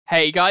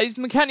Hey guys,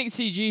 Mechanic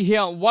CG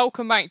here, and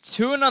welcome back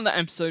to another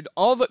episode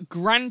of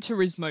Gran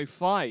Turismo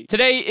 5.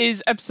 Today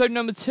is episode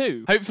number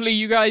 2. Hopefully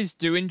you guys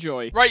do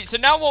enjoy. Right, so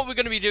now what we're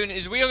going to be doing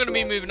is we are going to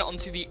be moving on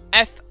to the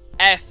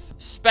FF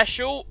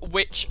Special,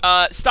 which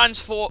stands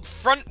for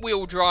front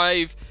wheel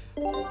drive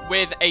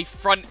with a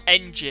front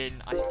engine,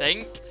 I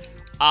think.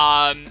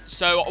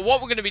 So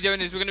what we're going to be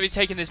doing is we're going to be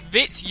taking this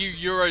VIT-U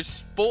Euro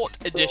Sport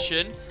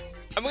Edition,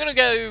 and we're going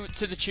to go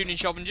to the tuning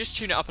shop and just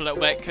tune it up a little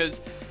bit, because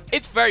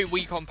it's very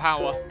weak on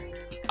power.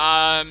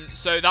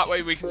 So that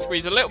way we can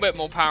squeeze a little bit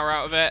more power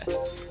out of it.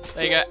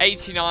 There you go,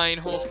 89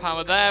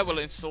 horsepower there. We'll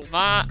install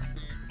that.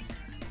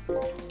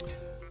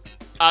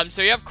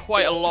 So you have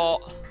quite a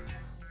lot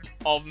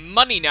of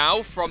money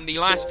now from the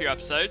last few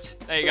episodes.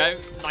 There you go,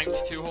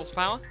 92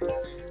 horsepower.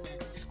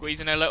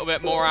 Squeezing a little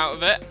bit more out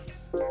of it.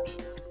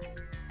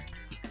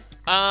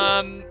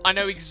 I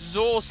know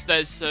exhaust,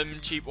 there's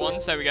some cheap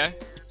ones. There we go.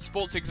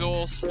 Sports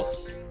exhaust.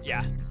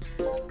 Yeah.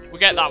 We'll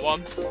get that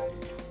one.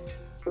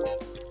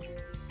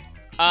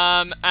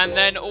 And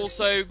then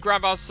also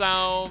grab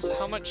ourselves,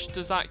 how much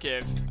does that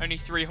give? Only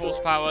 3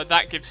 horsepower,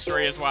 that gives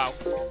 3 as well.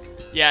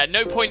 Yeah,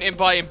 no point in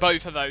buying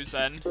both of those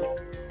then.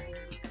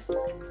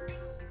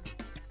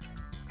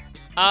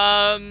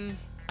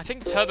 I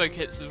think turbo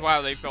kits as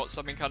well, they've got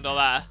something under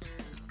there.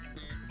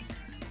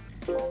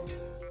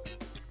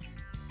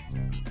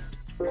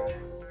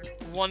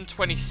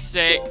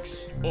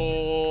 126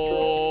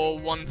 or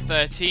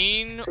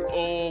 113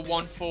 or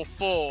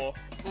 144.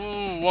 Ooh,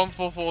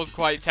 144 is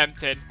quite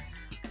tempting.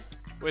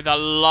 With a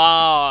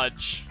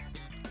large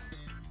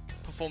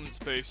performance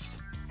boost.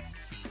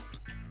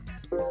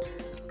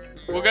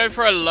 We'll go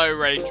for a low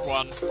range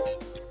one.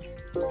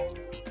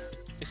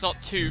 It's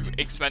not too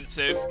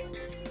expensive.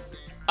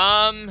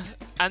 And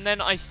then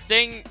I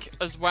think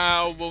as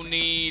well we'll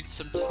need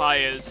some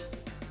tires.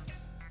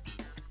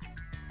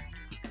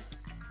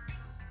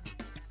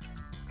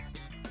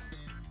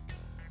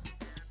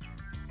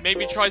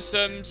 Maybe try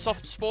some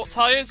soft sport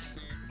tires.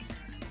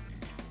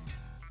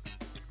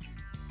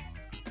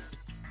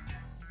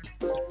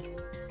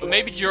 Or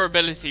maybe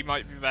durability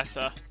might be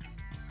better.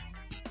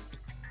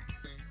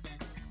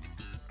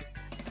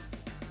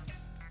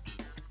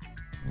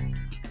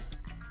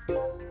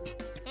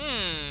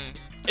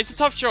 It's a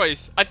tough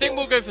choice. I think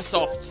we'll go for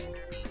softs.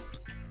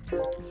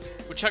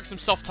 We'll chuck some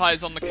soft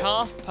tires on the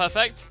car.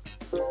 Perfect.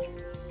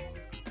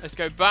 Let's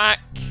go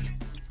back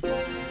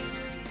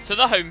to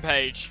the home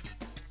page.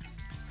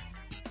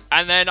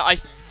 And then I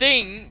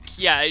think,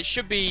 yeah, it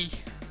should be,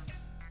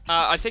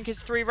 I think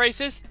it's 3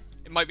 races.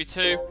 It might be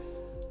 2.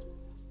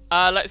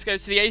 Let's go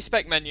to the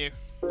A-Spec menu.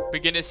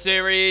 Beginner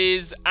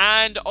Series,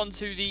 and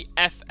onto the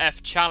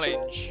FF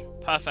Challenge.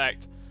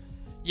 Perfect.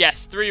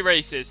 Yes, 3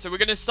 races. So we're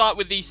going to start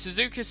with the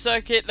Suzuka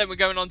circuit, then we're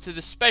going on to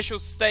the special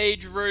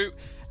stage route,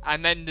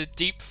 and then the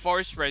Deep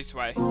Forest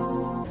Raceway.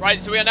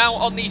 Right, so we are now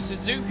on the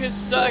Suzuka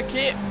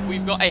circuit.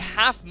 We've got a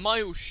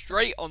half-mile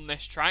straight on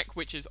this track,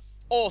 which is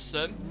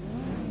awesome.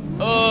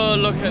 Oh,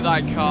 look at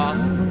that car.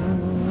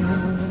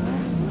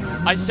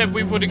 I said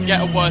we wouldn't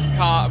get a worse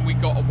car, and we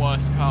got a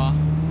worse car.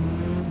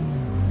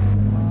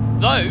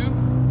 Though,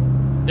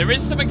 there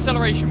is some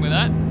acceleration with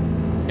that.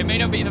 It may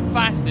not be the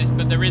fastest,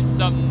 but there is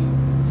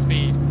some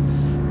speed.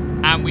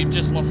 And we've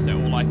just lost it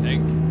all, I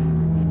think.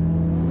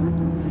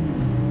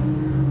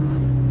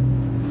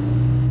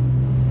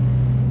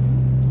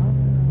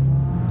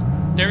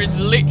 There is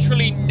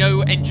literally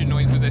no engine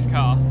noise with this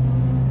car.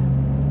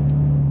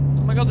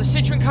 Oh my god, the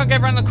Citroen can't get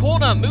around the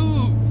corner!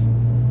 Move!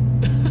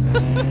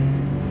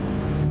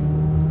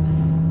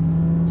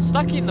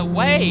 Stuck in the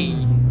way!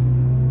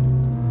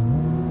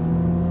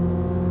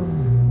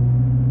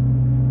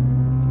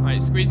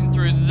 Right, squeezing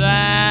through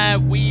there,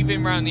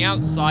 weaving around the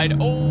outside.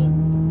 Oh,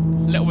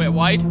 a little bit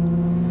wide.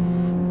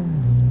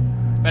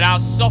 But our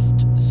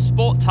soft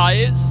sport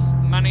tyres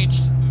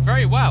managed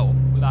very well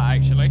with that,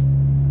 actually.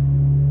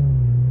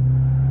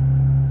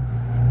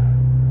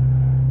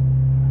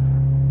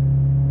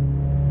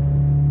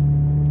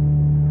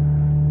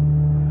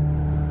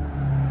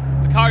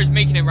 The car is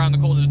making it around the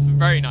corners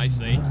very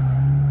nicely.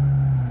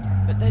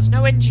 But there's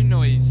no engine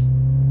noise.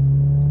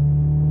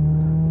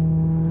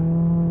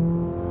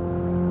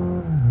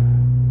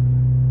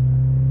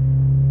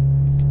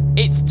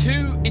 It's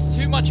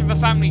too much of a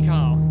family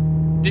car.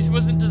 This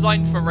wasn't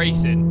designed for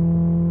racing.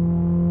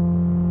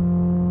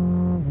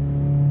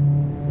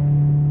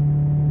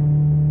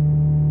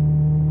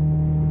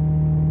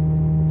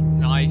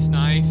 Nice,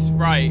 nice.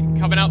 Right,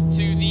 coming up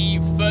to the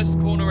first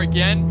corner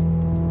again.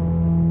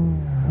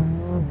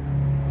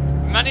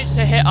 We managed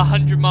to hit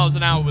 100 miles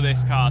an hour with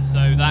this car,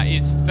 so that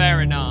is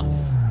fair enough.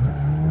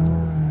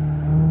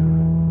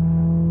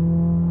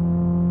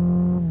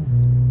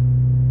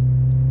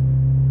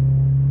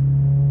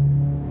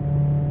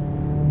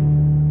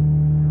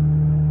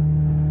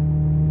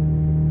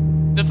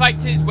 The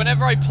fact is,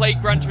 whenever I played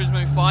Gran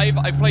Turismo 5,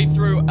 I played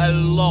through a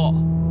lot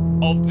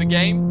of the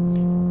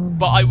game,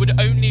 but I would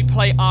only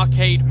play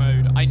arcade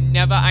mode. I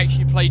never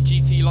actually played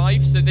GT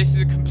Live, so this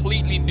is a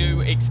completely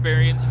new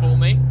experience for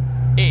me.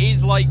 It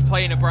is like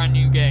playing a brand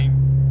new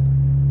game.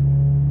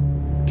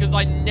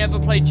 because I never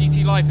played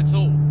GT Life at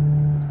all.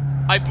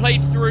 I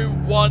played through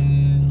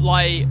one,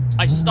 like,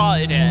 I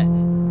started it,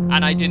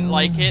 and I didn't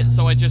like it,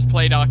 so I just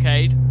played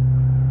arcade.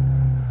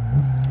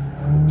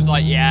 It was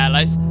like, yeah,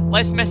 let's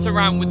mess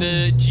around with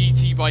the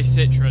GT by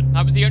Citroen.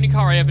 That was the only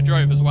car I ever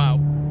drove as well,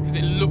 because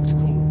it looked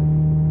cool.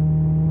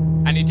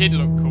 And it did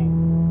look cool.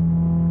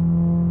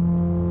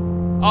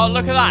 Oh,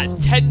 look at that.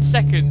 10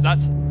 seconds.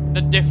 That's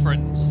the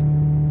difference.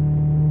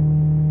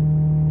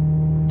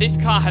 This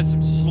car has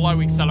some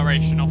slow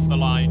acceleration off the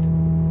line.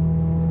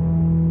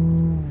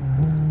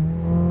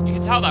 You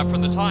can tell that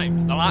from the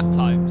times, the lap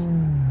times.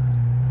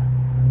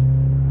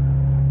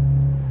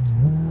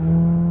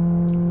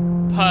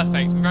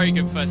 Perfect. Very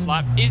good first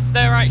lap. Is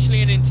there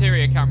actually an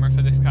interior camera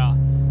for this car?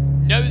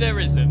 No, there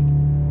isn't.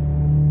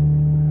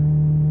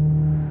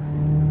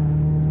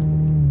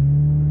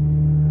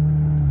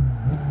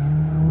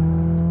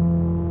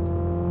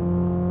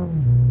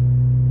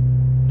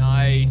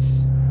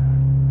 Nice.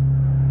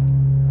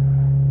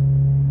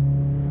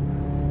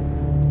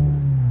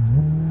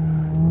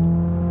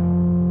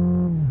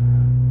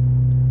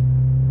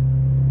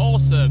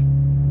 Awesome.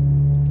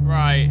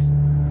 Right.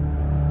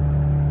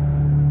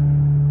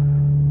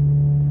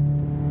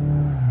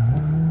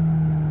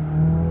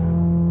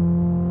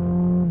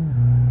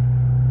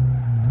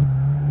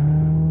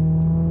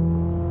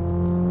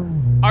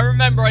 I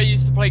remember I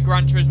used to play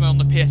Gran Turismo on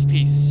the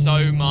PSP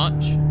so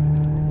much.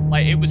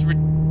 Like, it was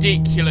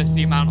ridiculous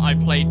the amount I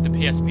played the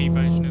PSP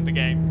version of the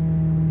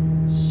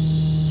game.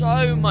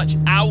 So much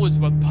hours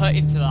were put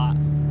into that.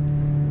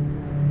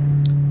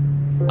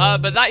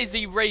 But that is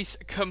the race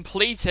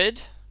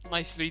completed.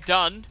 Nicely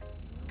done.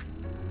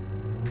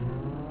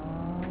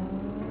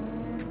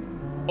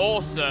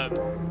 Awesome.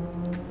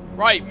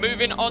 Right,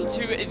 moving on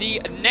to the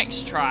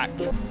next track.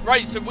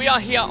 Right, so we are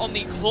here on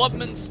the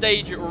Clubman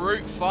Stage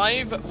Route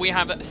 5. We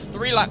have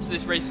 3 laps of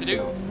this race to do.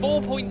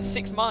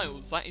 4.6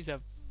 miles. That is a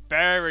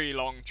very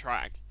long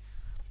track.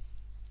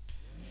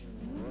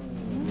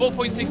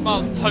 4.6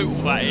 miles total,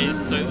 that is.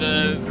 So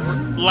the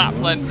lap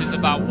length is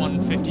about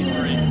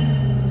 153.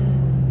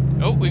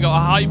 Oh, we got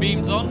our high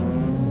beams on.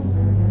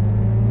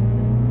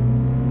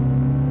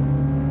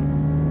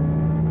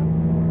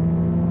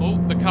 Oh,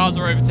 the cars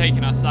are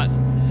overtaking us. That's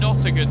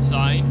not a good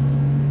sign.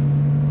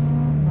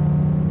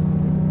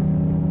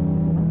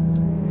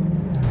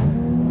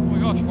 Oh my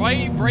gosh, why are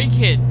you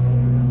braking?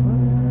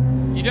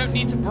 You don't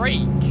need to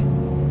brake.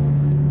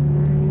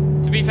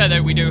 To be fair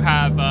though, we do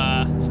have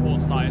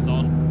sports tyres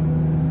on.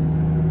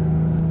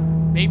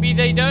 Maybe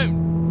they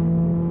don't.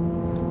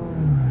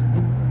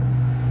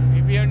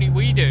 Maybe only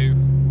we do.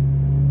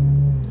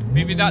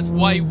 Maybe that's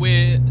why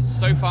we're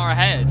so far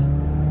ahead.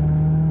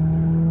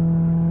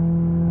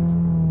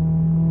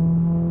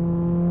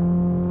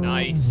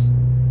 Nice.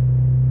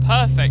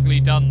 Perfectly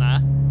done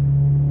there.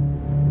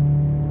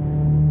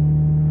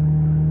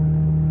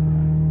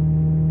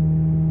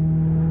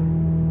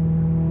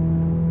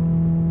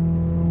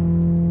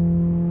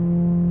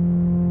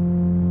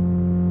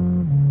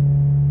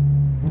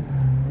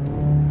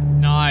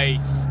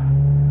 Nice.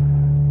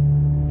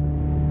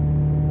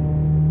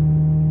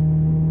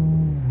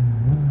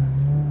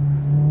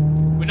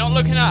 We're not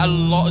looking at a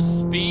lot of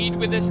speed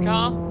with this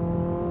car.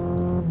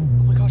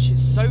 Oh my gosh,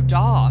 it's so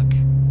dark.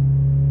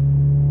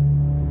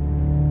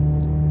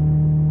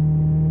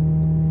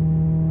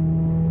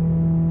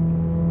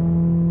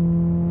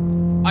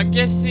 I'm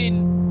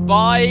guessing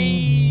by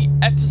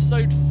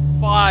episode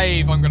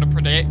 5, I'm going to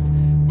predict,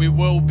 we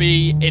will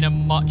be in a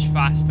much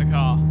faster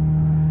car.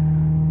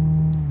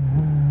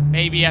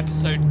 Maybe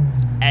episode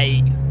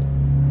 8.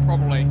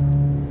 Probably.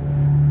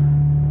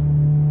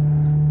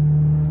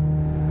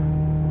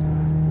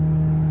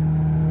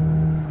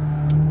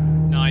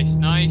 Nice,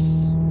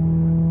 nice.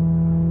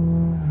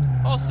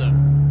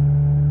 Awesome.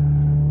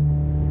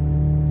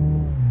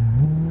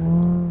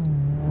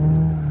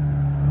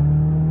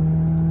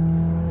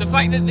 The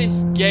fact that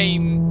this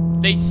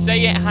game, they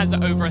say it has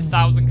over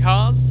 1,000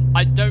 cars.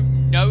 I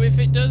don't know if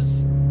it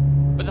does.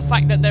 But the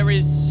fact that there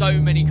is so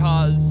many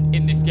cars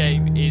in this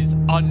game is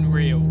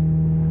unreal.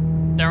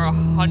 There are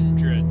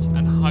hundreds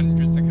and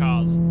hundreds of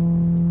cars.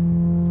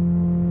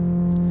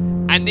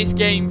 And this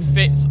game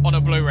fits on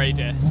a Blu-ray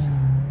disc,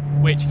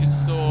 which can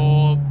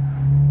store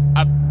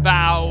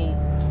about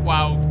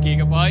 12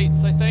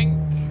 gigabytes, I think.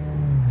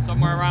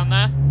 Somewhere around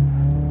there.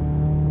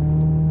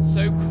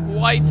 So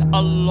quite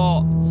a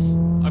lot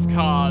of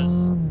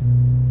cars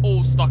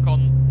all stuck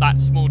on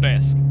that small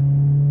disc.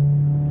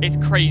 It's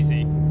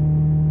crazy.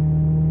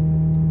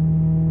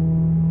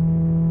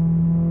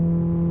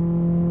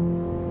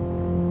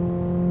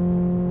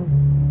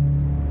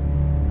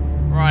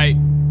 Right,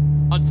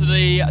 onto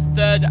the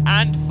third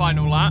and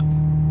final lap.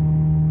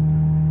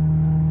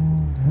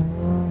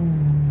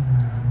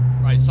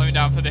 Right, slowing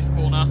down for this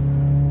corner.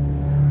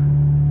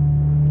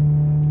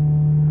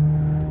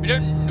 We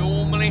don't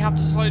normally have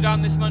to slow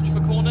down this much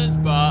for corners,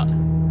 but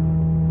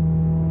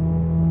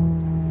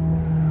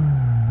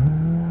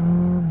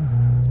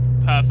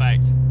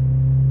perfect.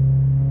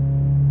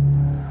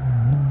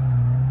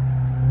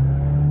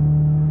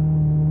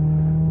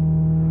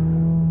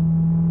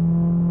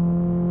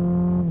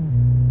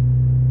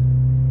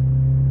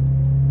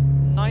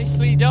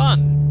 Nicely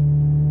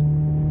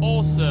done.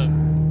 Awesome.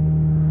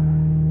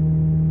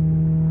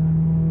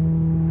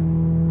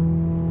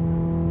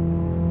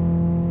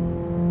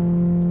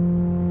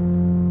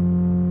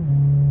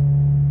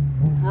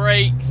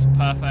 Brakes.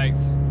 Perfect.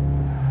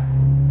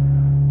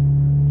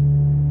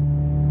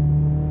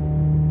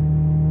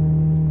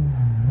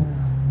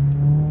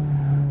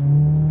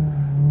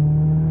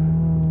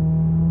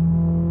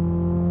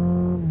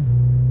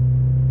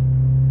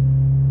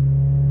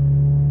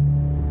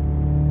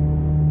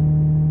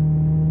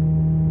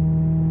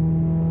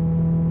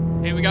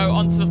 Here we go,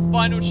 onto the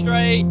final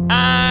straight,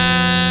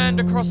 and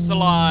across the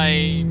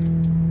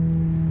line.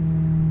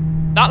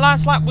 That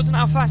last lap wasn't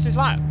our fastest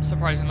lap,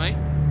 surprisingly.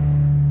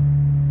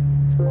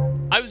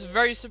 I'm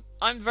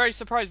very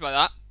surprised by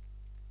that.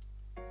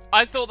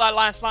 I thought that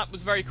last lap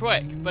was very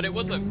quick, but it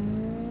wasn't.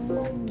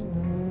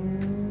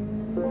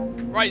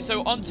 Right,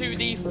 so onto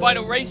the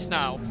final race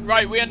now.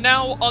 Right, we are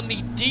now on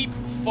the Deep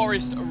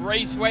Forest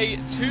Raceway,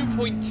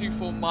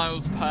 2.24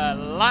 miles per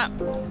lap.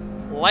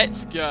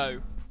 Let's go.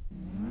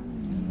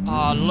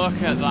 Oh, look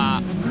at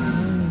that.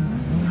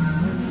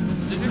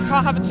 Does this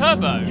car have a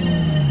turbo?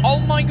 Oh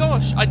my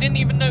gosh, I didn't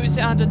even notice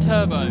it had a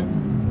turbo.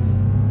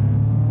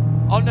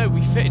 Oh no,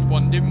 we fitted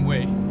one, didn't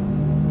we?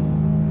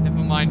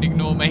 Never mind,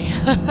 ignore me.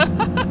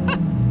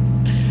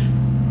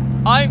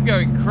 I'm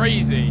going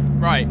crazy.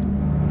 Right.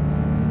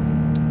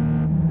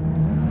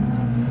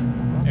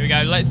 Here we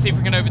go, let's see if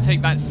we can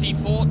overtake that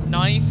C4.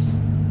 Nice.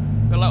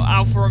 Got a little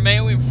Alfa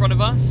Romeo in front of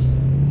us.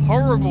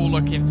 Horrible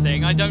looking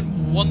thing. I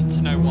don't want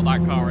to know what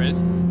that car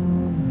is.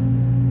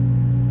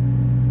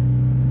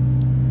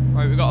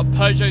 Right, we've got a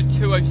Peugeot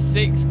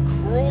 206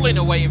 crawling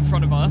away in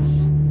front of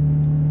us.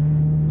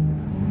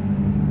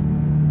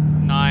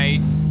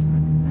 Nice.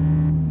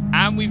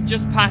 And we've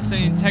just passed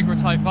an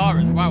Integra Type R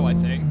as well, I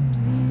think.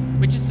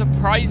 Which is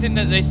surprising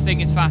that this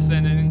thing is faster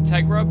than an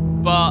Integra,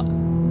 but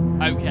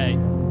okay.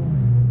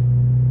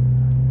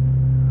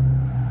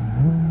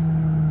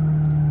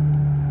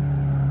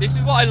 This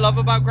is what I love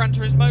about Gran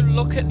Turismo.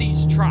 Look at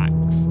these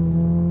tracks.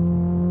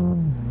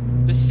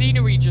 The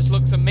scenery just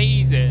looks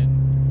amazing.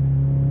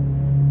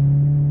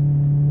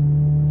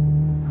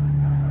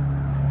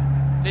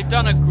 They've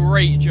done a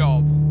great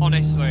job,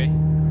 honestly.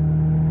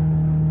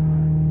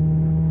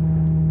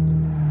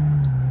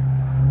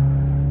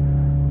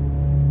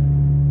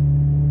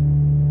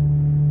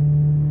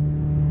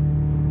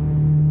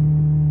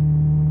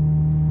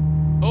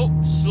 Oh,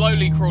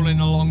 slowly crawling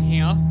along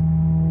here.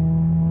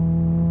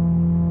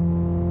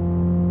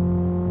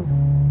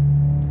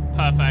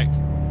 Perfect.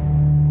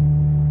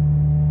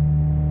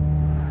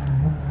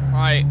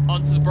 Right,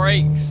 onto the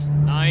brakes.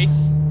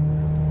 Nice.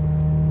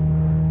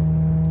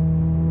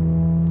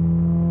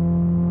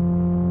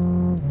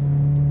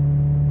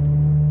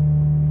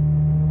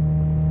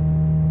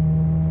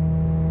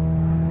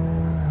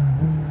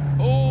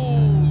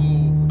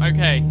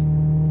 Okay.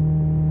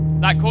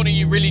 That corner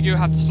you really do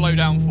have to slow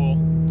down for.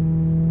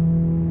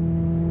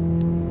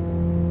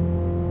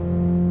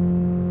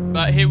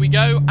 But here we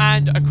go,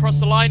 and across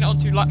the line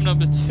onto lap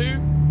number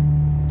 2.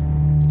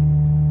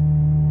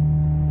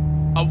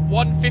 A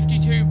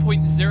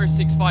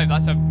 1:52.065.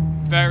 That's a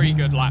very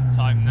good lap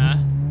time there.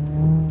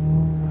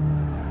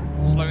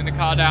 Slowing the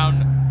car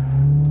down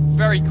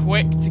very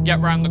quick to get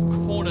around the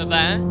corner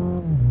there.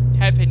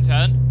 Hairpin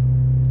turn.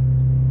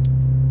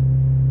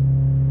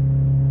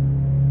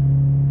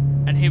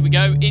 And here we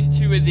go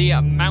into the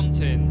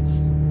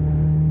mountains.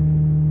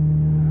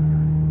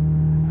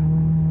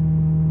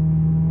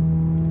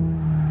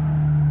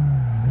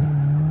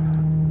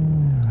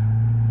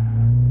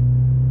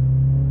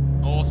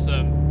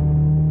 Awesome.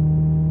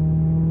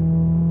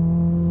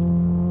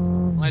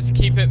 Let's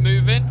keep it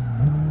moving.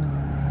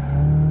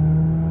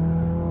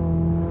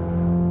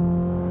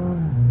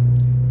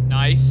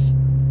 Nice.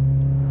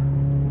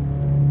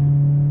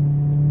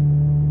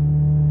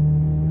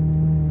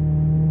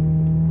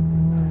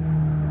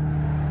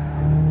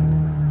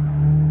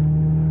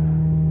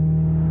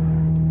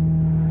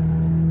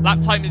 Lap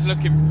time is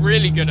looking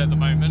really good at the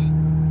moment.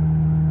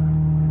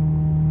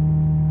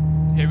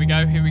 Here we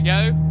go, here we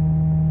go.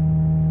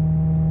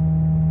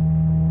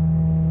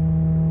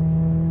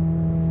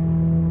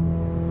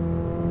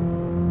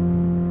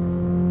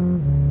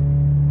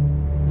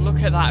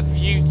 Look at that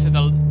view to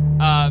the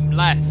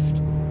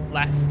left.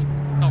 Left,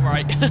 not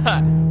right.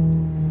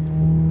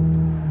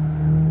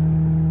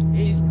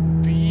 It is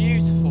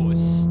beautiful, it's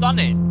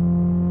stunning.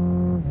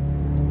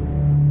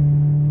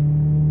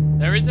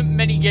 There isn't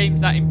many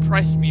games that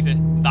impressed me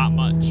that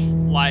much,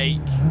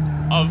 like,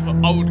 of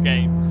old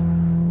games.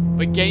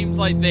 But games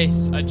like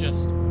this are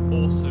just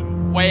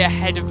awesome. Way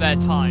ahead of their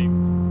time.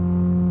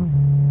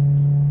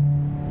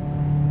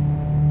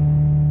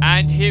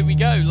 And here we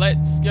go.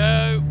 Let's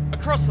go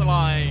across the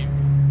line.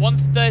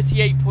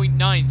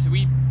 1:38.9. So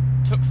we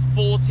took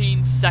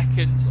 14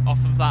 seconds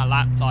off of that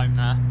lap time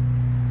there.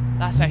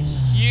 That's a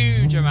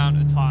huge amount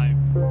of time.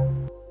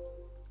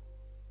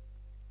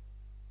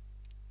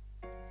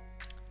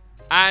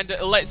 And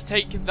let's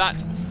take that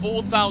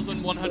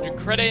 4,100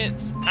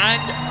 credits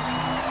and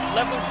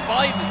level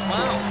 5 as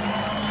well.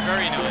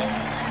 Very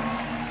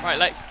nice. Right,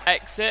 let's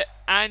exit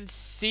and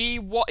see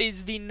what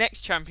is the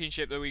next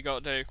championship that we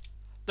got to do.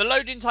 The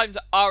loading times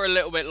are a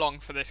little bit long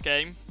for this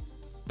game,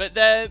 but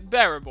they're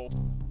bearable.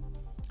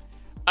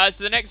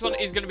 So the next one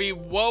is going to be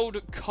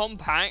World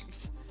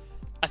Compact,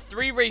 a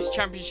 3-race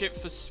championship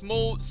for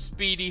small,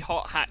 speedy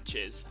hot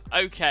hatches.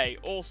 Okay,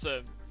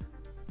 awesome.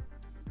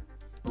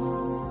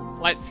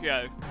 Let's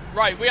go.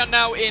 Right, we are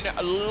now in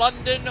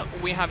London.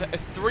 We have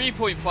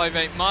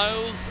 3.58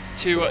 miles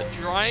to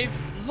drive.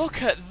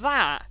 Look at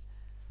that.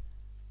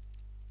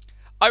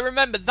 I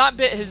remember that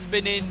bit has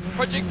been in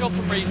Project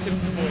Gotham Racing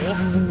 4.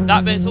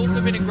 That bit's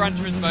also been in Gran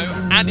Turismo,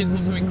 and it's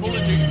also in Call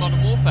of Duty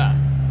Modern Warfare.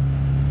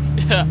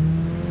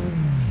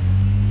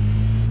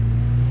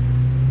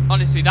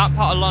 Honestly, that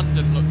part of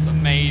London looks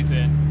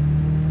amazing.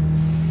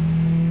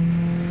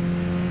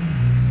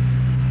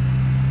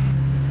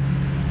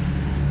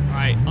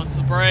 Right, onto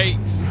the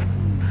brakes.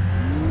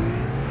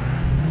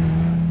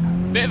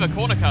 Bit of a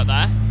corner cut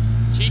there.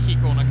 Cheeky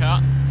corner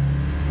cut.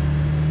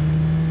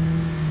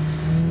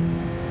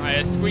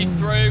 Right, squeeze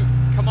through.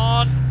 Come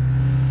on.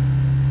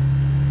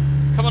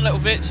 Come on, little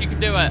Vitz, you can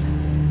do it.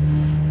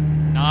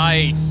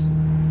 Nice.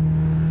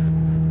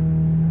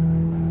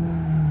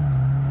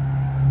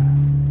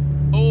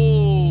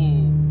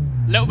 Oh,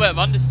 little bit of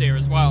understeer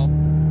as well.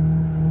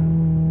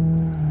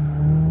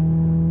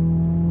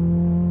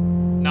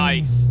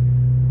 Nice.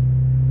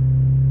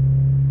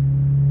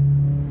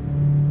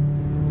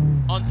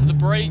 Onto the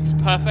brakes,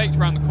 perfect.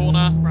 Round the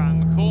corner,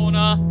 round the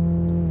corner.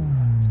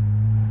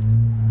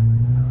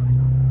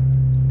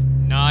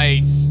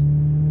 Nice.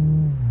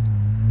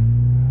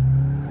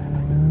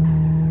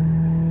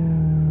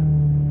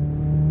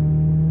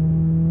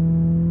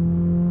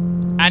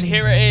 And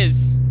here it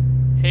is.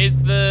 Here's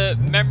the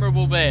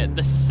memorable bit,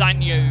 the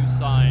Sanyo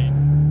sign.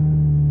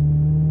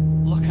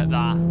 Look at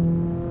that.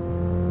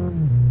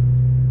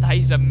 That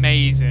is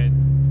amazing.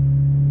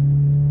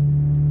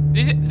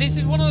 This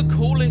is one of the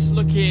coolest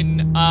looking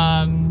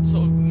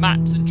sort of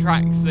maps and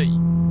tracks that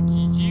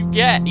you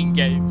get in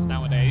games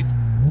nowadays.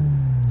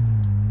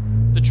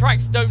 The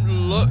tracks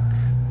don't look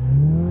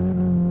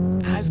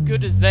as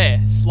good as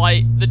this.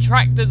 Like, the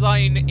track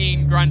design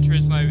in Gran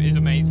Turismo is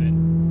amazing.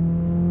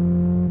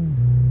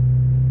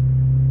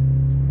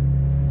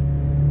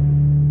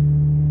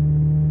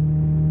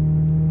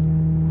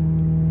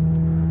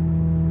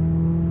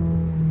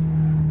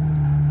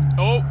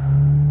 Oh,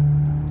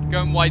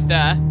 going wide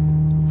there.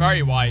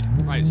 Very wide.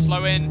 Right,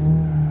 slow in.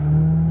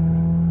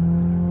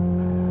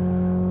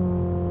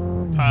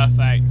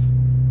 Perfect.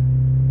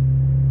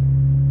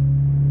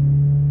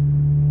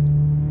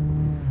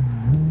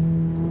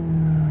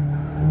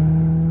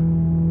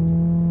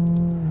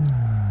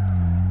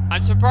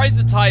 I'm surprised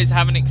the tyres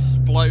haven't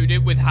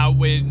exploded with how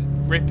we're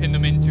ripping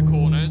them into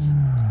corners.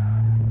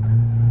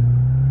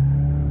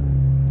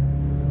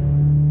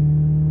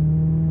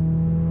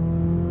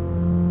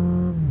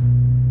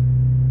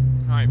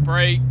 Alright,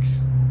 brakes.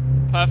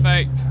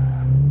 Perfect.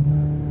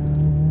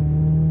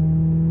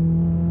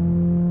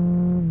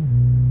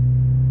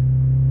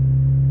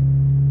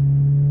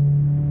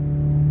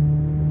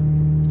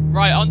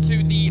 Right,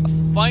 onto the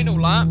final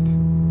lap.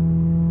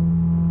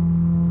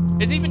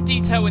 There's even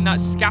detail in that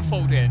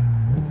scaffolding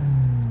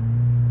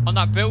on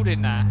that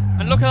building there.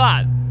 And look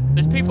at that.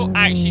 There's people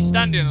actually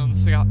standing on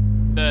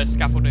the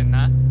scaffolding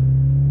there.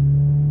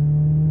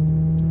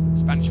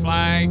 Spanish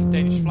flag,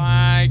 Danish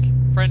flag,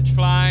 French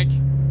flag.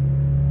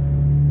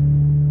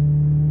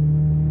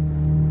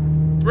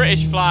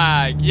 British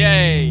flag,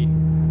 yay!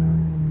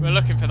 We're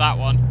looking for that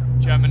one.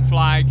 German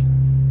flag.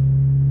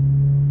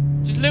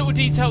 Just little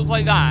details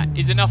like that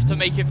is enough to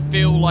make it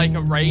feel like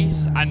a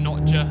race and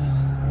not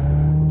just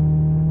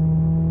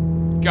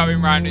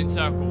going round in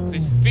circles.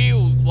 This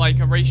feels like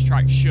a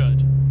racetrack should.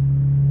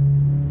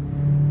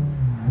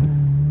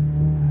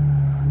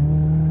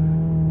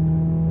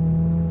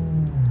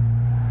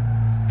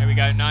 There we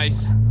go,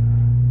 nice.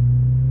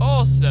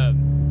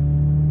 Awesome.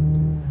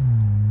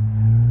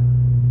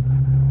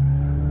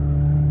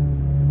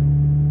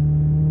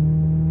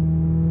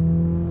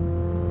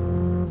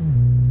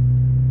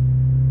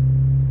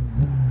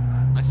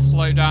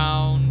 Slow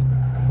down.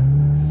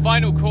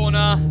 Final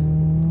corner.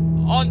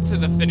 Onto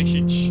the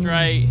finishing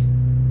straight.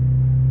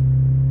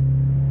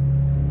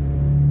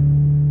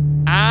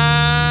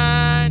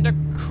 And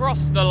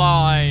across the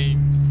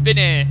line.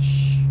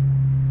 Finish.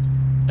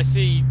 Let's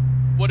see.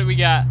 What do we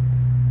get?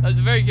 That was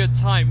a very good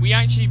time. We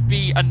actually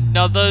beat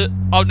another...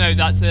 Oh no,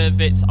 that's a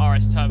Vitz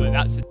RS Turbo.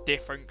 That's a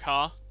different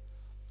car.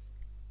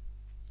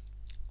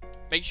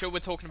 Make sure we're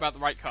talking about the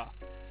right car.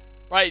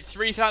 Right,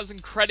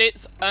 3,000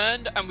 credits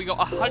earned, and we got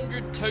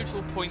 100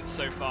 total points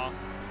so far.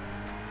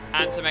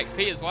 And some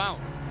XP as well.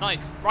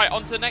 Nice. Right,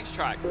 on to the next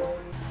track.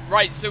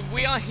 Right, so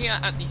we are here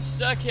at the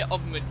Circuit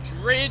of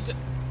Madrid.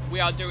 We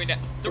are doing it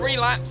 3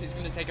 laps. It's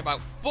going to take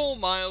about 4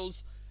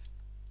 miles.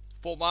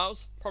 4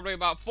 miles? Probably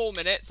about 4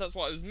 minutes. That's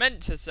what I was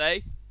meant to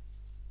say.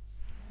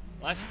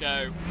 Let's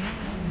go.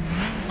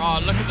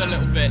 Oh, look at the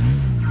little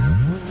bits.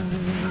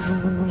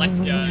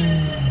 Let's go.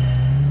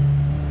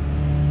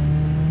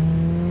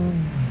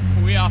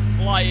 We are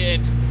fly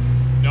in.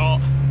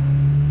 Not.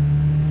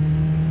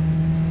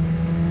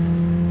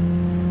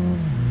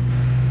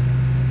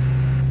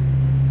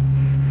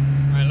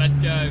 Right, let's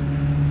go.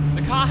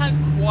 The car has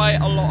quite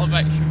a lot of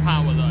extra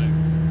power though,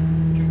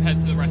 compared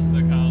to the rest of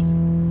the cars.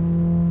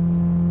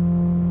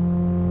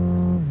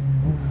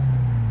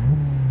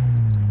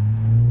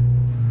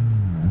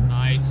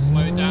 Nice,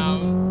 slow it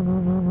down.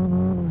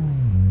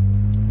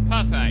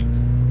 Perfect.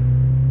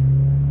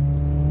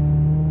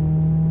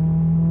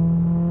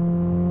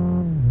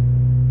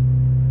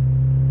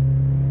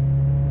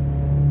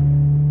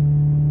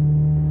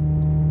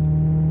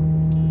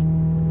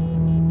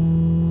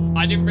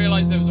 I didn't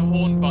realise there was a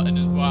horn button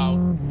as well.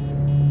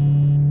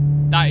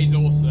 That is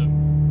awesome.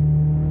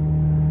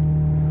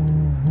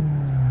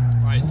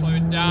 Right, slow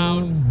it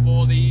down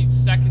for the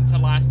second to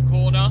last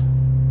corner.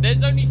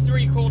 There's only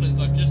 3 corners,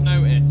 I've just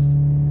noticed.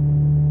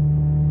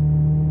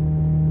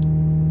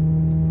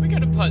 We're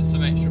going to put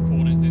some extra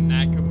corners in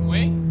there, couldn't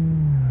we?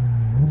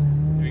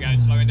 Here we go,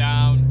 slowing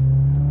down.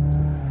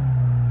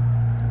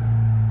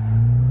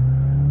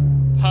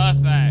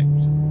 Perfect.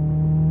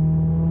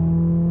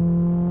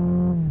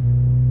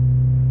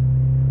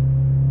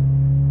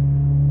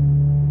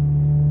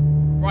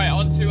 Right,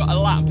 on to a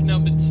lap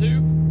number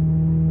 2.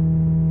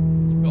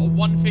 Got a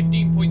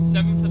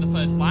 1:15.7 for the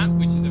first lap,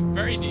 which is a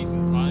very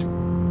decent time.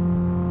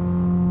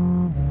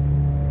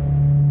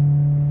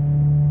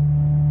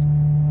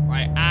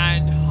 Right,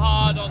 and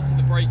hard onto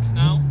the brakes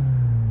now.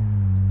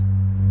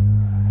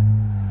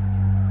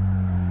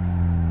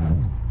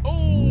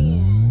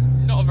 Oh,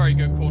 not a very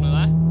good corner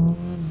there.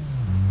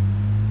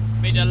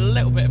 Made a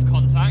little bit of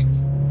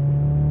contact.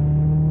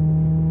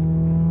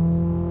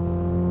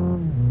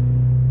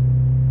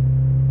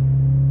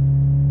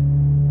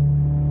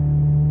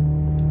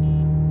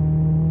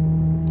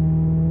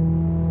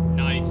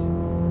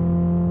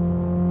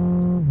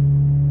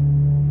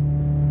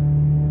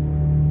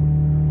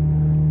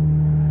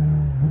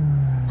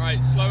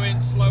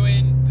 Slow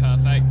in,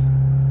 perfect.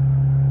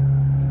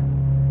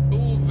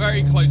 All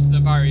very close to the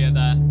barrier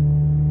there.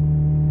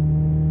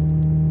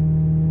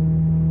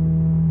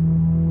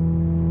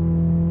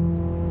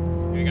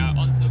 Here we go,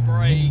 onto the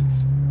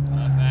brakes,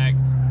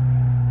 perfect.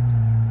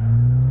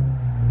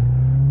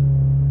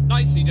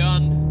 Nicely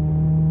done.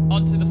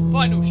 Onto the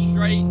final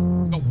straight,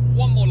 got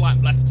one more lap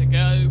left to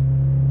go.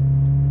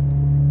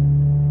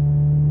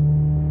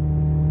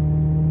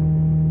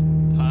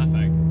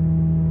 Perfect.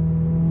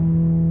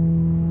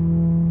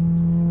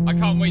 I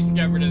can't wait to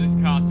get rid of this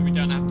car so we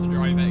don't have to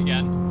drive it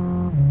again.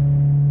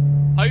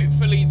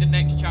 Hopefully the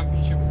next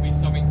championship will be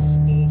something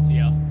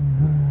sportier.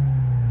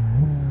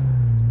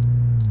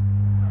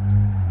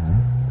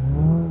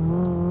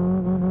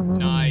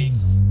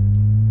 Nice.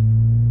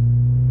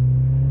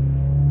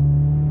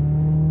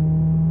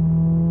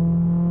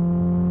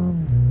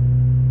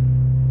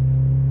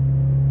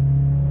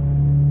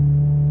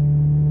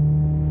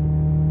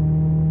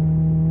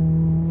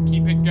 Let's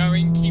keep it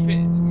going, keep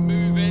it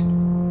moving.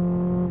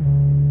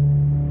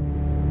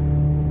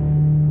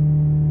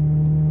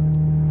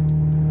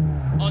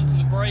 Onto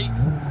the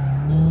brakes.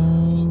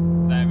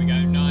 Ooh, there we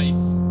go,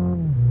 nice.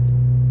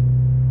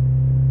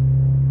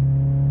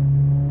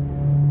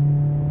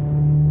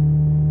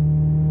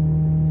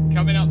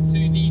 Coming up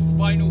to the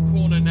final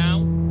corner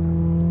now.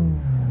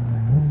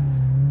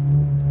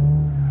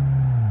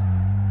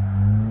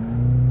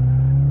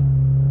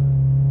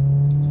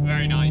 It's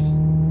very nice.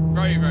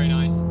 Very, very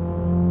nice.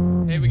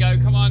 Here we go,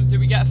 come on, do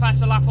we get a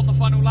faster lap on the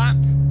final lap?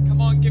 Come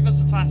on, give us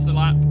a faster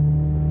lap.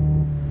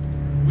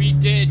 We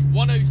did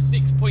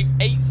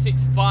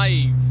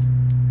 106.865.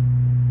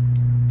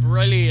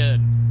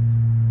 Brilliant.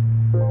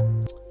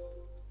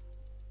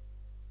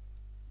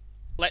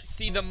 Let's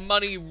see the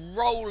money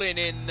rolling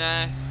in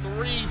there.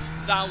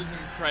 3,000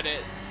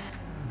 credits.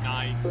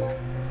 Nice.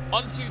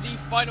 On to the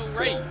final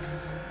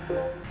race.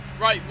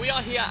 Right, we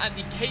are here at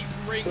the Cape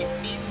Ring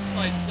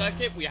Inside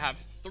Circuit. We have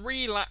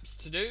 3 laps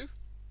to do.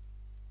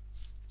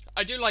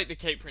 I do like the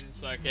Cape Ring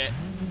Circuit.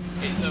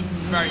 It's a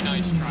very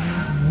nice track.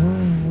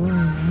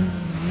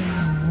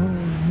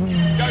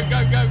 Go,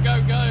 go, go,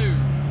 go, go!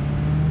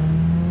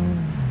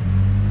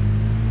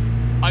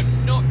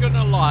 I'm not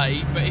gonna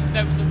lie, but if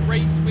there was a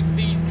race with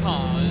these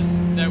cars,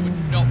 there would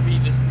not be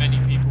this many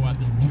people at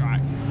the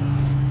track.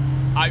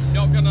 I'm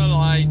not gonna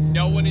lie,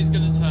 no one is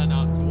gonna turn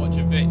up to watch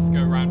a Vitz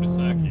go around a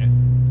circuit.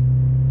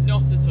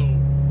 Not at all.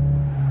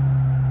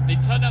 They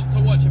turn up to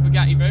watch a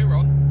Bugatti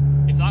Veyron,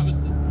 if that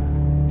was to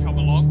come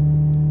along,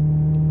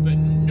 but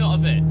not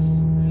a Vitz.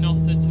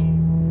 Not at all.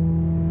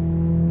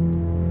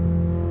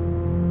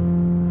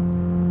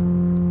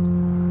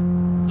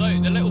 Though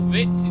the little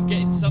Vitz is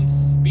getting some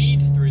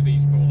speed through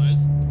these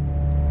corners.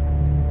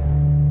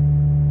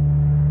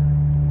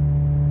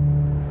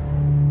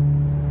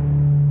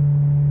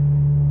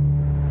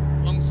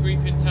 Long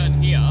sweeping turn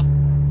here.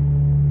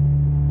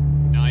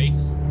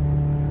 Nice.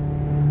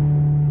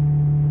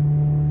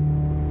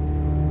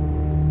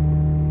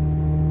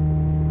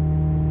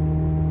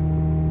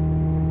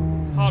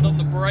 Hard on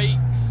the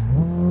brakes.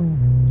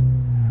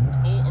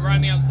 Oh,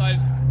 around the outside.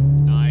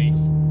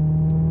 Nice.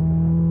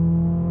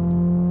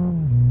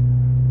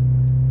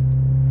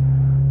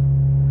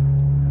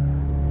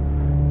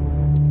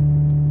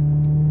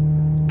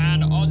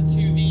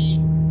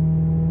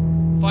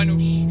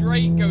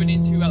 great. Going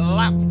into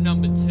lap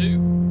number 2.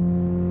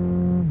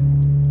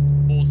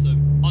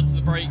 Awesome. Onto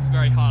the brakes,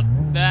 very hard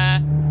there.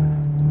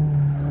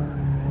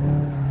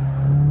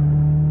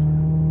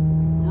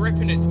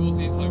 Gripping it towards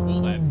the inside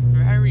wall there.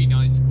 Very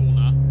nice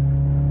corner.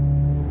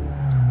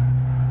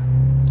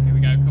 Here we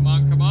go. Come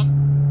on, come on.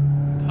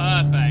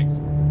 Perfect.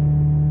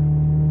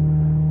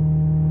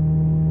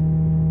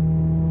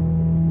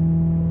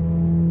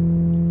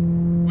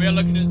 We are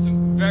looking at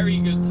some very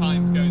good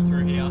times going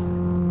through here.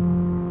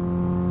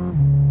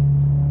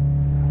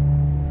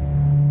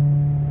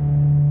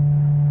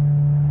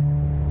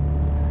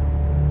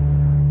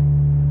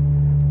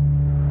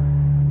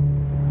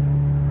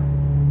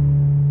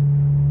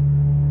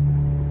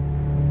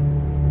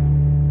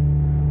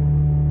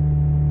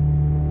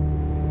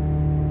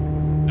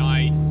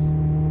 Nice.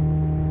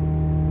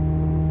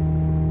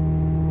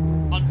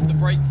 Onto the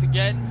brakes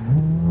again.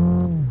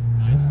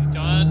 Nicely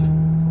done.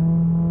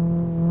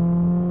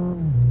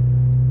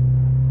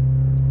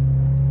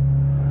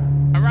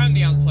 Around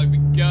the outside we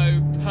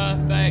go.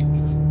 Perfect.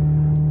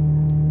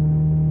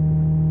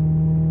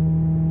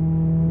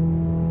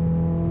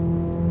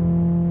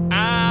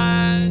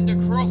 And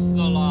across the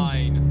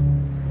line.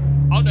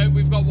 Oh no,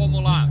 we've got one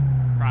more lap.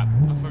 Crap,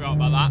 I forgot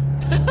about that.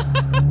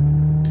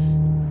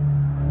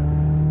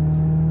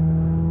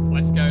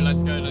 Let's go,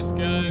 let's go, let's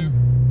go.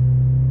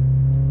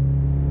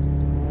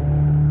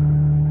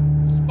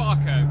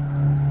 Sparko.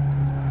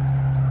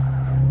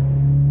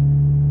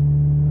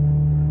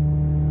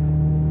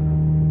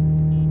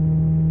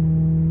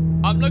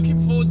 I'm looking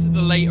forward to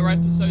the later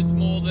episodes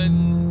more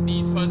than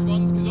these first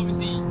ones, because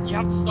obviously you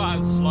have to start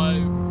out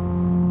slow,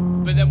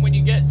 but then when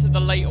you get to the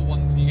later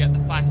ones and you get the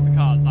faster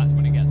cars, that's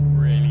when it gets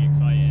really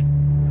exciting.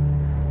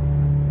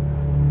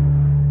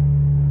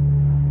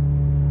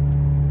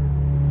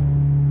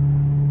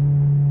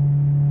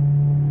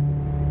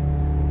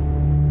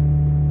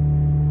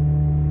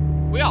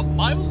 We are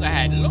miles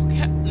ahead. Look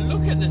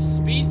at the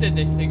speed that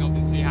this thing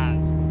obviously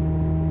has.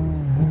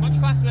 Much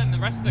faster than the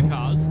rest of the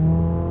cars.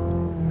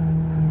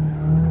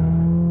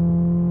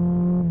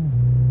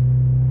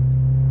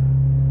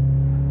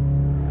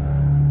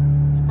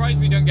 Surprised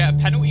we don't get a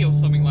penalty or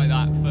something like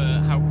that for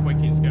how quick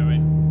it's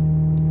going.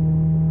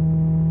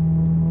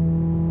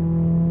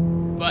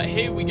 But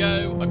here we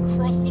go,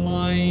 across the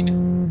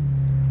line.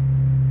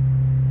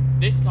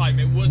 This time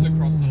it was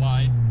across the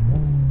line.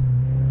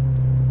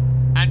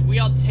 And we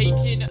are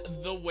taking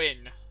the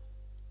win.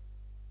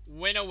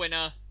 Winner,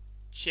 winner,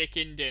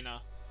 chicken dinner.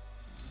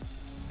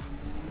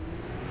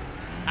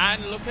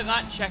 And look at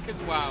that check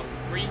as well.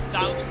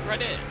 3,000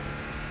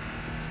 credits.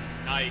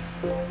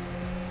 Nice.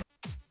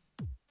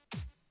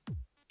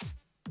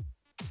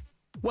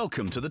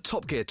 Welcome to the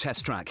Top Gear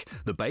test track,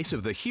 the base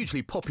of the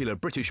hugely popular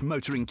British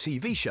motoring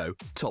TV show,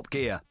 Top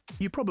Gear.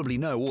 You probably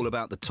know all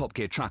about the Top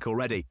Gear track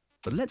already,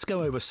 but let's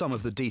go over some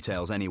of the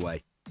details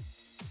anyway.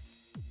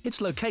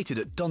 It's located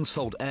at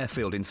Dunsfold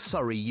Airfield in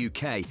Surrey,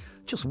 UK,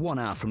 just 1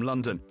 hour from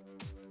London.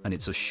 And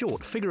it's a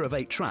short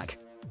figure-of-8 track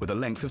with a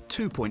length of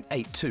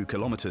 2.82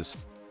 kilometres.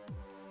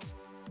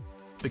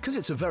 Because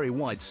it's a very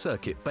wide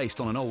circuit based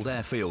on an old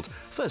airfield,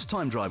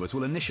 first-time drivers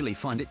will initially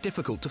find it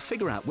difficult to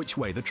figure out which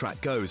way the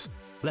track goes,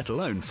 let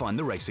alone find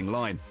the racing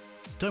line.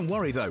 Don't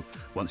worry though,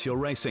 once you're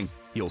racing,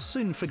 you'll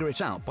soon figure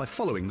it out by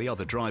following the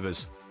other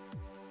drivers.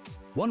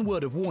 One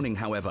word of warning,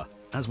 however.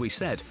 As we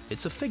said,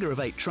 it's a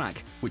figure-of-8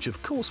 track, which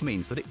of course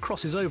means that it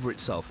crosses over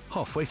itself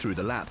halfway through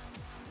the lap.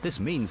 This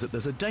means that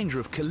there's a danger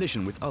of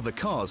collision with other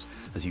cars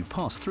as you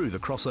pass through the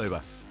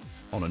crossover.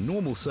 On a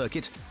normal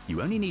circuit,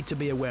 you only need to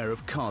be aware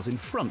of cars in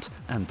front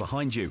and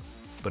behind you.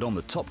 But on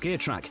the Top Gear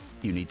track,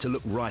 you need to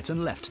look right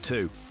and left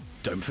too.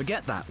 Don't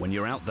forget that when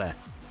you're out there.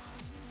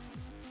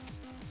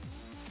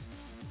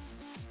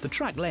 The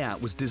track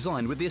layout was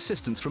designed with the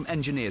assistance from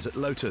engineers at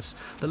Lotus,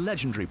 the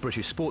legendary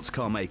British sports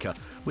car maker,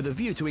 with a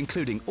view to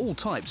including all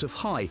types of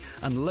high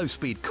and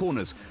low-speed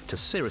corners to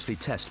seriously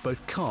test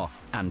both car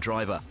and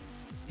driver.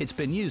 It's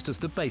been used as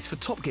the base for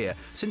Top Gear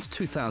since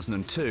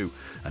 2002,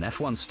 and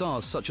F1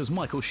 stars such as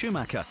Michael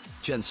Schumacher,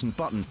 Jenson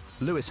Button,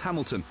 Lewis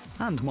Hamilton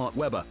and Mark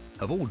Webber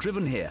have all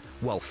driven here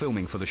while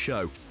filming for the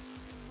show.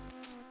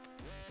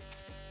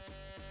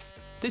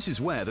 This is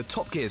where the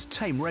Top Gear's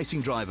tame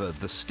racing driver,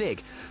 the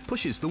Stig,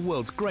 pushes the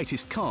world's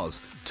greatest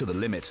cars to the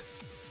limit.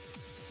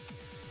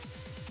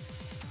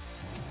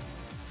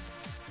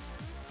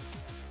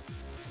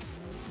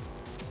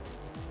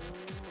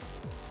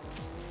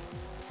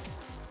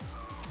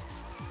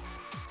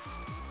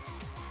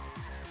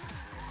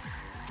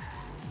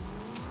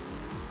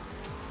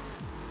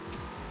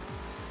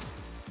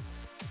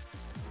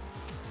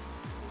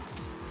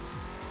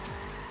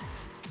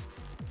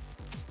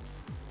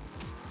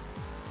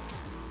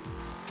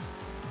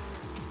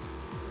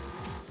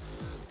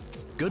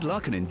 Good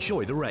luck and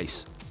enjoy the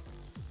race.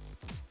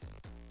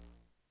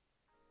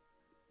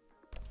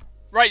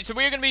 Right, so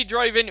we're going to be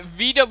driving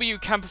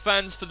VW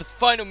Campervans for the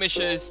final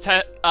missions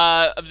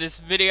of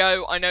this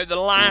video. I know the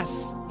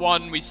last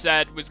one we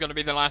said was going to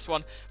be the last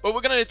one, but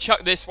we're going to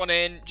chuck this one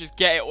in, just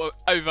get it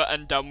over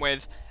and done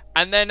with.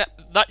 And then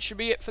that should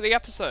be it for the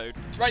episode.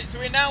 Right, so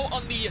we're now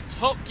on the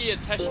Top Gear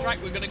test track.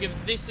 We're going to give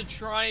this a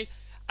try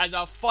as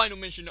our final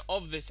mission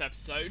of this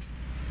episode.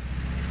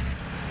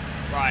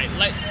 Right,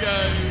 let's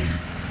go.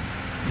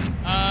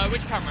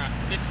 Which camera?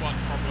 This one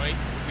probably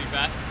would be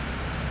best.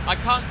 I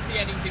can't see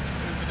anything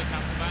over the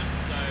camper van,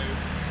 so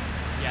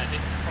yeah,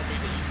 this is probably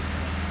the easiest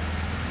one.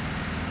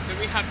 So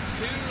we have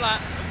 2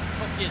 laps of the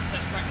Top Gear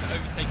test track to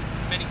overtake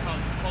as many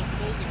cars as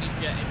possible. We need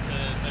to get into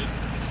those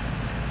positions.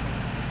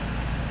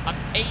 I'm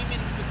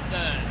aiming for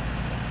 3rd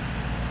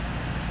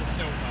or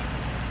silver.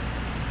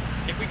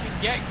 If we can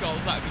get gold,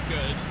 that would be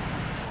good.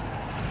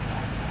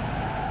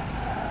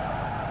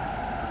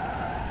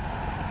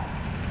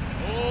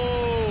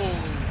 Oh,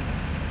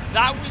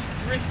 that was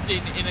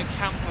drifting in a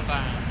camper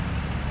van.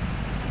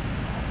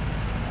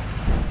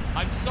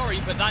 I'm sorry,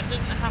 but that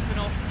doesn't happen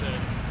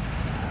often.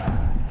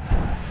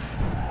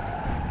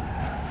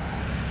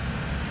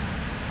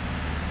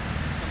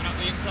 Coming up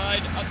the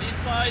inside, up the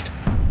inside.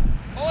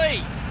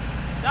 Oi!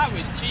 That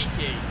was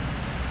cheeky.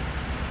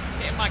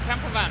 Hitting my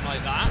camper van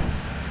like that.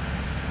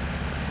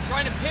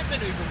 Trying to pit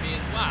maneuver me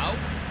as well.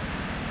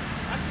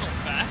 That's not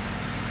fair.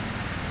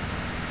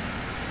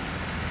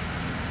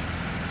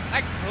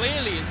 That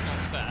clearly is not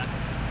fair.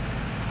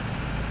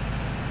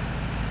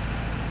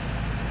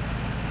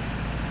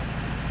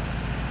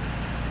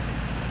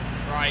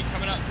 Right,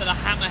 coming up to the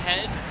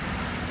hammerhead.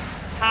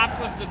 Tap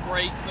of the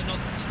brakes, but not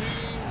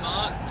too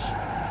much.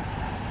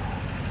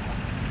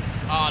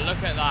 Oh,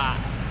 look at that.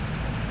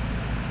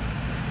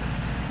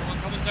 Come on,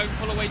 come on, don't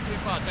pull away too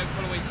far, don't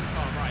pull away too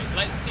far. Right,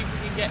 let's see if we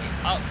can get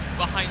up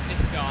behind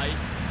this guy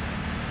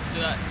so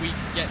that we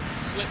can get some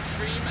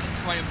slipstream and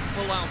try and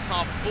pull our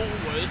car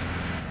forward.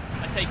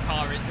 I say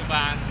car, it's a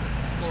van,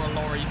 or a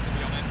lorry to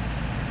be honest.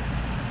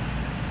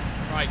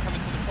 Right,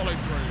 coming to the follow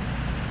through.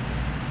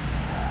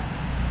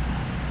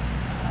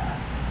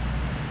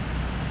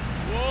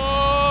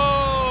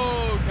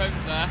 Whoa!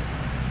 Cones there.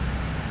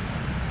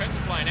 Cones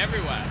are flying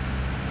everywhere.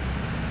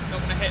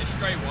 Don't want to hit a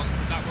stray one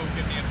because that will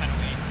give me a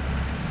penalty.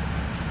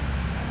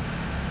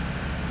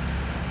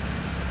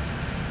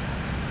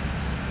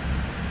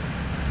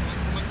 Come on,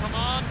 come on, come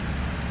on.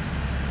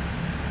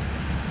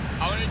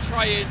 I want to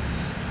try and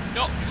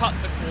not cut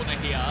the corner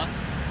here,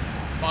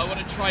 but I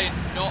want to try and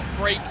not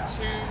brake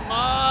too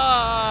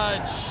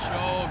much.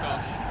 Oh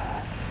gosh.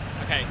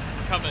 Okay,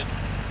 recovered.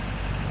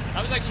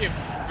 That was actually a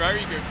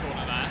very good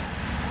corner there.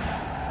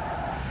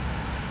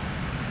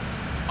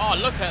 Oh,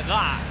 look at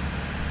that.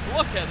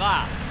 Look at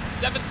that.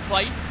 7th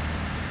place.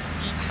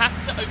 You have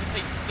to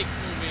overtake 6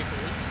 more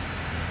vehicles.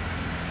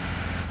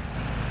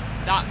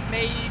 That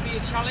may be a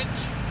challenge.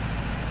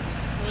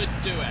 We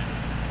could do it.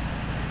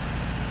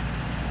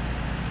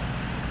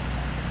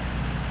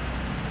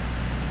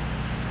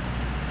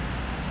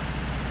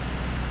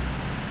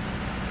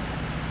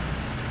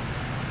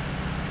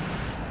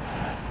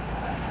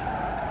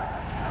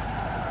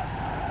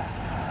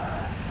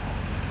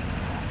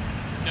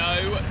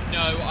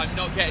 No, I'm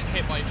not getting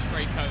hit by a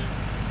stray cone.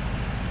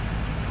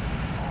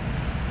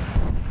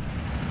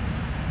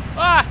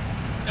 Ah!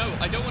 No,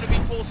 I don't want to be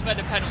force-fed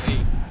a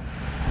penalty.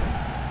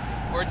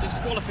 Or a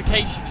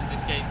disqualification, as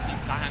this game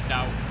seems to hand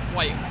out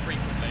quite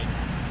frequently.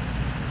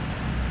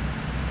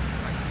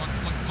 Right, come on,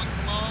 come on, come on,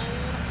 come on.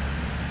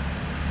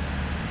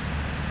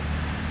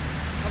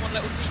 Come on,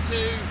 little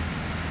T2.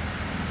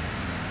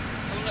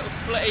 Come on, little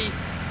Splitty.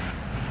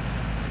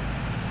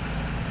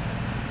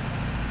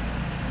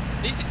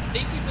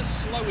 This is the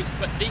slowest,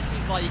 but this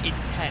is like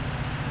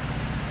intense.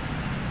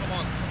 Come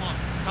on, come on,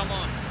 come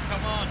on,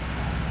 come on.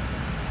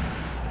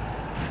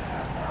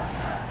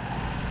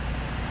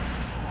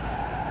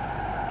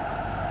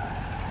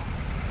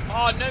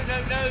 Oh, no,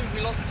 no, no, we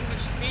lost too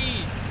much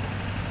speed.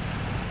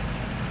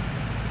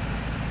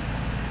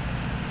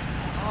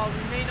 Oh,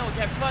 we may not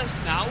get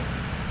first now.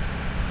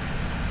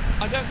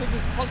 I don't think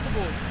it's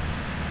possible.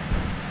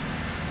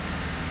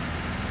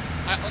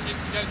 I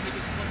honestly don't think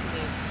it's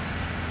possible.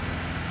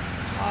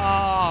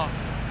 Ah,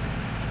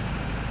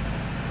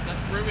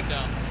 that's ruined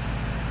us.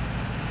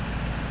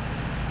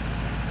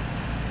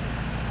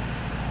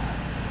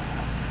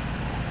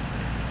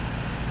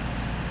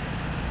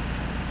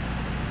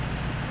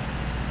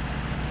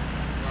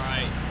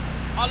 Right.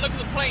 Oh, look at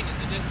the plane in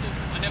the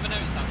distance. I never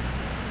noticed that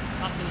before.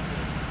 That's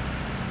awesome.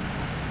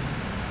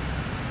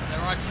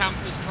 There are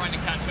campers trying to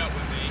catch up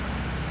with me.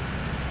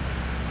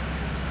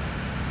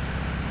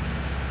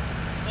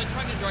 It's like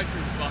trying to drive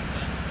through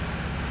butter.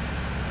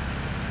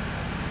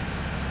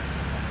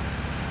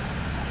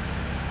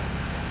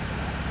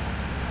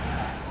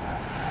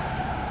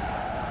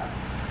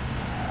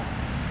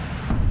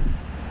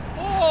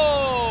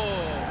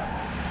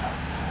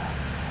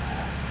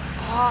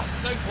 Ah,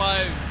 so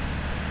close.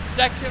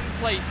 2nd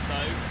place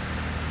though.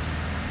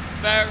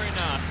 Fair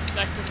enough.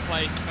 2nd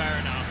place, fair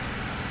enough.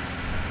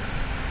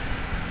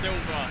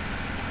 Silver.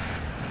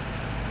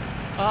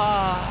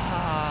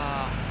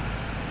 Ah.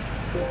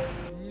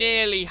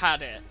 Nearly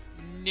had it.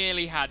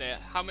 Nearly had it.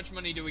 How much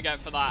money do we get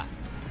for that?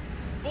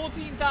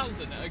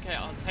 14,000. Okay,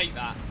 I'll take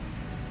that.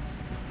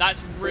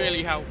 That's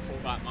really helpful,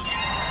 that money.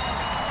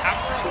 And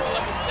we're up to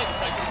level 6,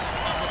 so gives us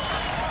another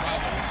challenge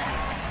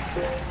as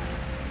well.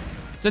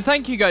 So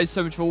thank you guys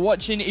so much for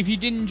watching. If you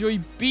did enjoy,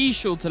 be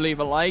sure to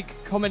leave a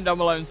like, comment down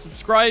below and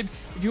subscribe.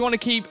 If you want to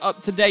keep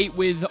up to date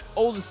with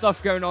all the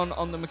stuff going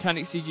on the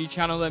Mechanic CG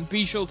channel, then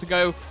be sure to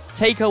go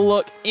take a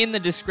look in the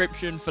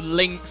description for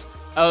links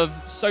of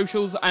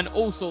socials and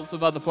all sorts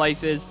of other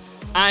places.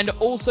 And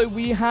also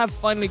we have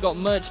finally got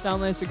merch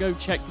down there, so go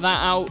check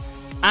that out.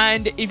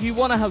 And if you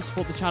want to help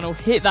support the channel,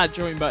 hit that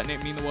join button.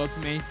 It means the world to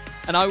me.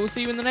 And I will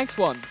see you in the next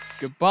one.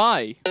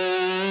 Goodbye.